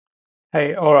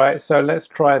Hey, all right, so let's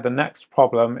try the next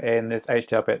problem in this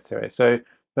HDL bit series. So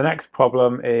the next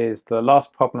problem is the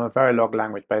last problem of Verilog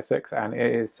language basics, and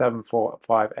it is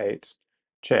 7458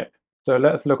 chip. So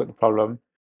let's look at the problem.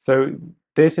 So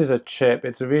this is a chip,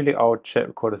 it's a really old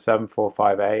chip called a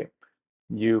 7458.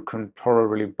 You can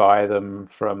probably buy them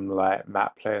from like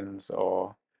Maplins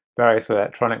or various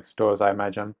electronics stores, I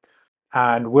imagine.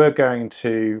 And we're going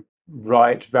to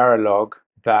write Verilog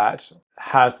that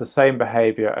has the same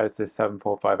behavior as this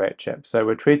 7458 chip. So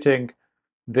we're treating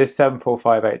this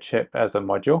 7458 chip as a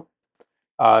module.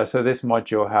 So this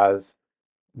module has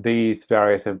these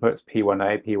various inputs,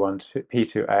 P1A,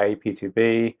 P2A,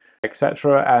 P2B,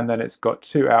 etc. And then it's got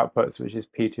two outputs, which is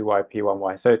P2Y,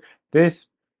 P1Y. So this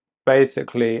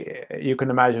basically, you can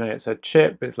imagine it's a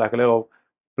chip. It's like a little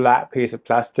black piece of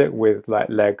plastic with like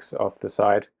legs off the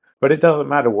side. But it doesn't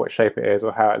matter what shape it is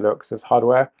or how it looks as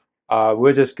hardware.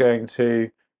 We're just going to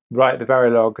write the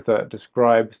Verilog that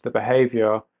describes the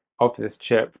behavior of this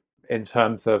chip in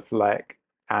terms of like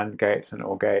AND gates and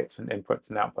OR gates and inputs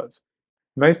and outputs.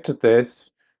 Most of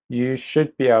this you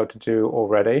should be able to do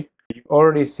already. You've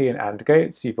already seen AND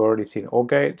gates, you've already seen OR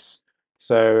gates,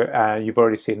 so you've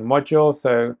already seen module.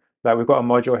 So like we've got a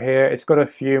module here. It's got a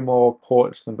few more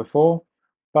ports than before,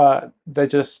 but they're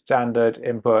just standard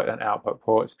input and output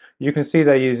ports. You can see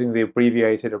they're using the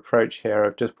abbreviated approach here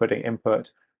of just putting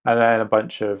input and then a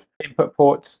bunch of input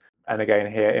ports. And again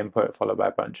here, input followed by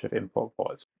a bunch of input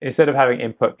ports. Instead of having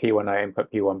input P1A, input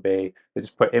P1B, they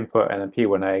just put input and then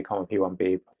P1A, comma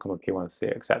P1B, comma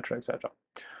P1C, etc., etc.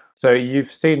 So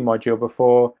you've seen module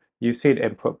before, you've seen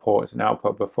input ports and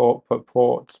output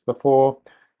ports before,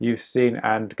 you've seen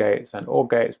AND gates and OR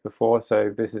gates before, so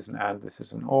this is an AND, this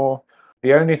is an OR.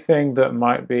 The only thing that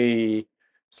might be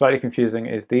slightly confusing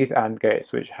is these AND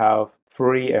gates which have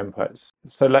three inputs.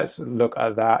 So let's look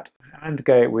at that. An AND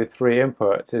gate with three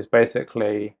inputs is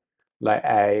basically like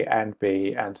A and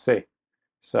B and C.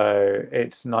 So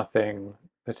it's nothing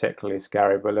particularly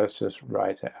scary, but let's just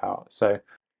write it out. So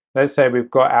let's say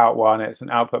we've got out one, it's an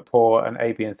output port, and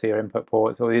A, B, and C are input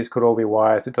ports, or these could all be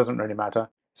wires, it doesn't really matter.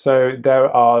 So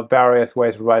there are various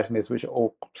ways of writing this which are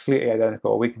all completely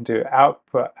identical. We can do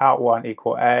output out one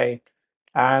equal A,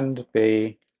 and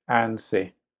B, and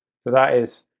C. So that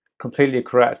is completely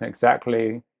correct and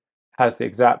exactly has the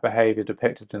exact behavior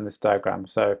depicted in this diagram.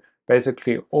 So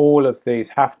basically all of these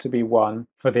have to be 1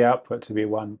 for the output to be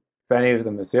 1. If any of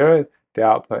them are 0, the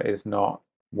output is not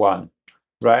 1.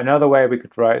 Right, another way we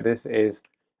could write this is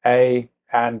A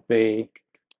and B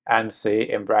and C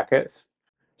in brackets.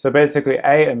 So basically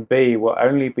A and B will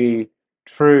only be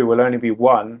true, will only be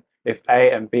 1 if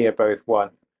A and B are both 1.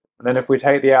 And then if we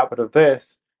take the output of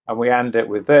this and we AND it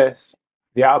with this,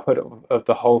 the output of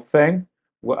the whole thing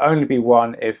will only be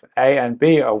 1 if A and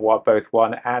B are both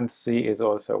 1 and C is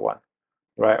also 1.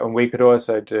 Right, and we could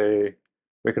also put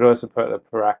the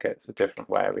brackets a different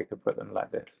way. We could put them like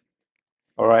this.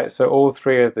 All right, so all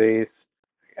three of these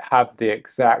have the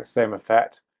exact same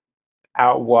effect.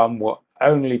 Out one will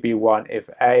only be 1 if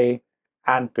A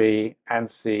and B and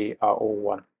C are all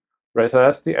 1. Right, so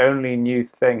that's the only new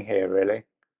thing here, really.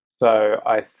 So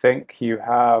I think you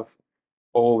have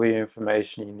all the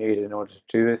information you need in order to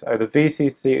do this. Oh, the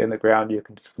VCC in the ground you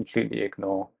can just completely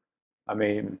ignore. I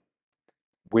mean,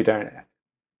 we don't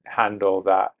handle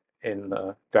that in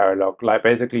the Verilog. Like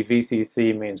basically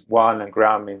VCC means 1 and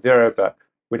ground means 0, but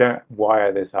we don't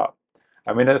wire this up.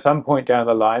 I mean, at some point down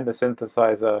the line, the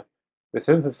synthesizer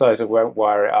won't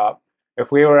wire it up.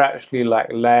 If we were actually like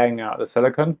laying out the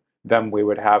silicon, then we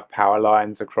would have power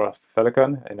lines across the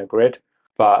silicon in a grid.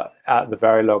 But at the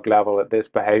Verilog level, at this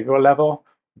behavioral level,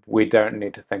 we don't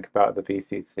need to think about the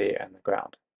VCC and the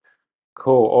ground.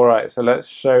 Cool. All right, so let's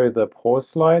show the pause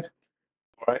slide.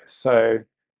 All right, so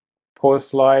pause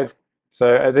slide.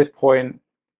 So at this point,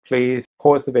 please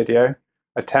pause the video,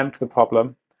 attempt the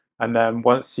problem, and then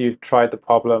once you've tried the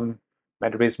problem,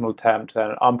 made a reasonable attempt,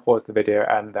 then unpause the video,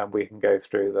 and then we can go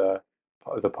through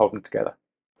the problem together.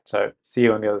 So see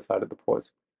you on the other side of the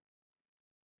pause.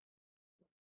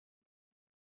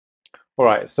 All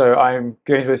right, so I'm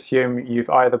going to assume you've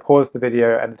either paused the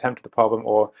video and attempted the problem,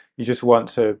 or you just want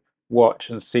to watch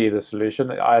and see the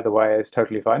solution. Either way is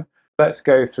totally fine. Let's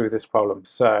go through this problem.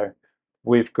 So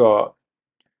we've got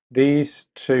these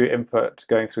two inputs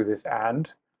going through this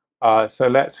AND. So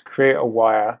let's create a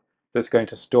wire that's going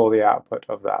to store the output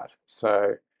of that.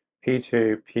 So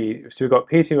P2, so we've got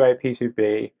P2A,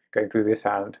 P2B going through this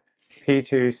AND,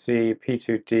 P2C,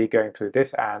 P2D going through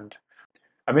this AND.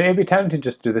 I mean, it'd be tempting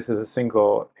just to do this as a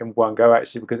single in one go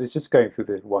actually, because it's just going through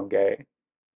this one gate.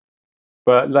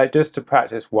 But like just to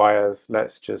practice wires,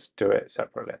 let's just do it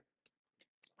separately.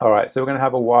 All right, so we're going to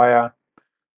have a wire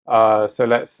So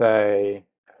let's say,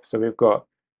 so we've got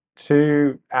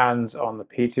two ands on the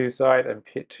P2 side and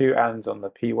two ands on the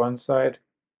P1 side.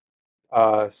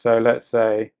 So let's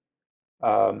say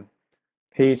um,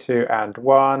 P2 and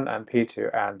 1 and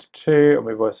P2 and 2, and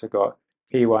we've also got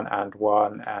P1 and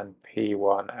 1 and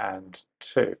P1 and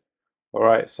 2. All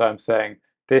right, so I'm saying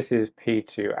this is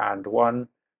P2 and 1,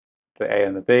 the A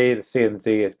and the B, the C and the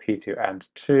D is P2 and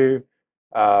 2.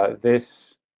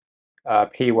 This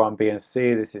P1, B, and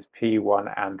C, this is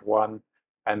P1 and 1,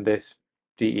 and this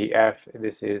D, E, F,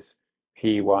 this is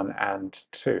P1 and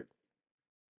 2.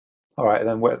 All right,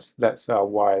 then let's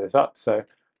wire this up. So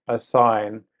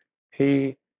assign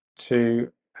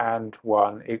P2 and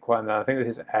 1 equal, and then I think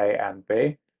this is A and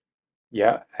B.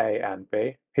 Yeah, A and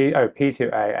B.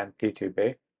 P2A and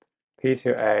P2B.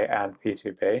 P2A and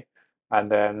P2B. And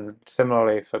then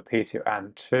similarly for P2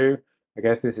 and 2, I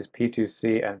guess this is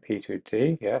P2C and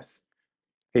P2D, yes.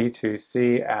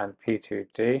 P2C and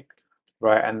P2D.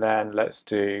 Right, and then let's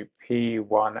do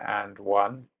P1 and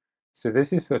 1. So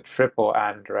this is a triple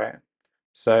AND, right?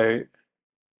 So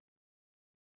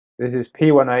this is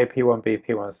P1A, P1B,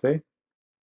 P1C.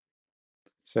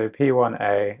 So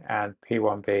P1A and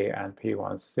P1B and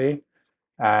P1C.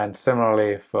 And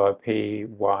similarly for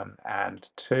P1 and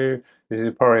 2, this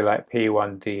is probably like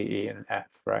P1, D, E, and F,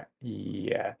 right?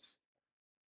 Yes.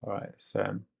 All right,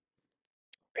 so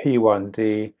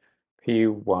P1D,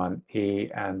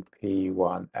 P1E, and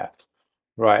P1F.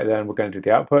 Right, then we're going to do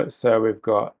the output. So we've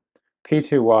got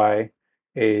P2Y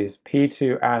is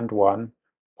P2 and 1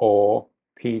 or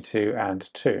P2 and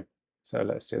 2. So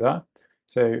let's do that.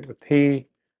 So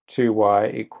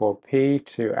P2Y equal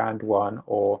P2 and 1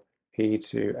 or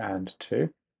P2 and 2.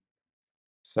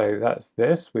 So that's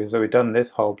this. So we've done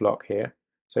this whole block here.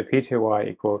 So P2Y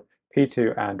equal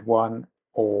P2 and 1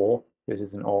 or, this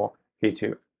is an or,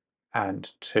 P2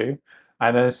 and 2.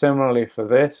 And then similarly for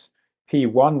this,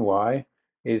 P1Y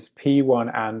is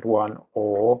P1 and 1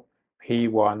 or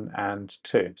P1 and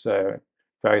 2. So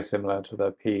very similar to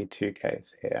the P2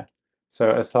 case here. So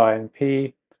assign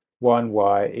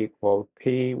P1Y equal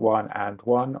P1 and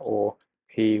 1 or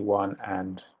P1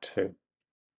 and 2.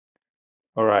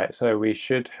 All right, so we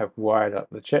should have wired up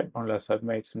the chip unless I've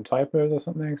made some typos or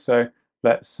something. So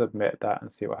let's submit that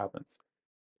and see what happens.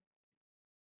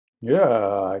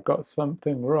 Yeah, I got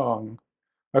something wrong.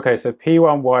 Okay, so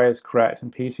P1Y is correct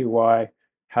and P2Y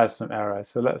has some error.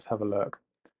 So let's have a look.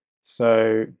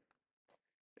 So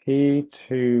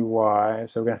P2Y,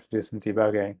 so we're going to have to do some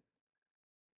debugging.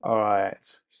 All right,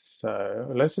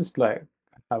 so let's just like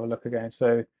have a look again.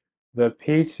 So the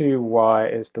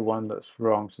P2Y is the one that's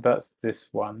wrong. So that's this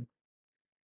one.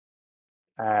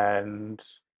 And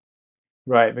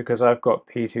right, because I've got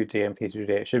P2D and P2D,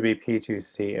 it should be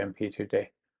P2C and P2D.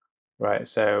 Right,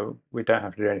 so we don't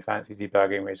have to do any fancy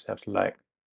debugging, we just have to like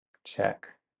check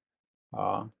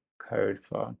our code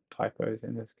for typos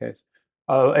in this case.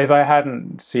 If I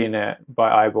hadn't seen it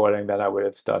by eyeballing, then I would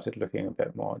have started looking a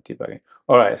bit more debugging.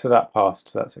 All right, so that passed,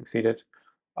 so that succeeded.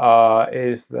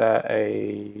 Is there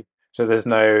a, so there's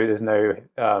no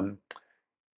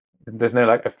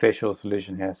like official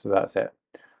solution here, so that's it.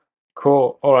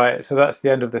 Cool. All right, so that's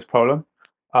the end of this problem.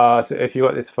 So if you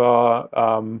got this far,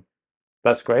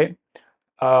 that's great.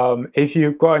 If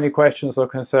you've got any questions or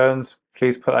concerns,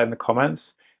 please put that in the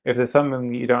comments. If there's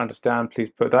something that you don't understand, please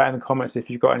put that in the comments. If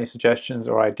you've got any suggestions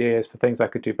or ideas for things I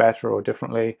could do better or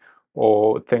differently,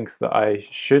 or things that I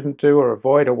shouldn't do or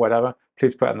avoid or whatever,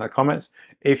 please put it in the comments.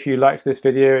 If you liked this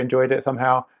video, enjoyed it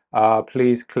somehow,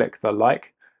 please click the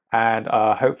like, and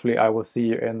hopefully I will see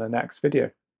you in the next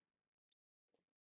video.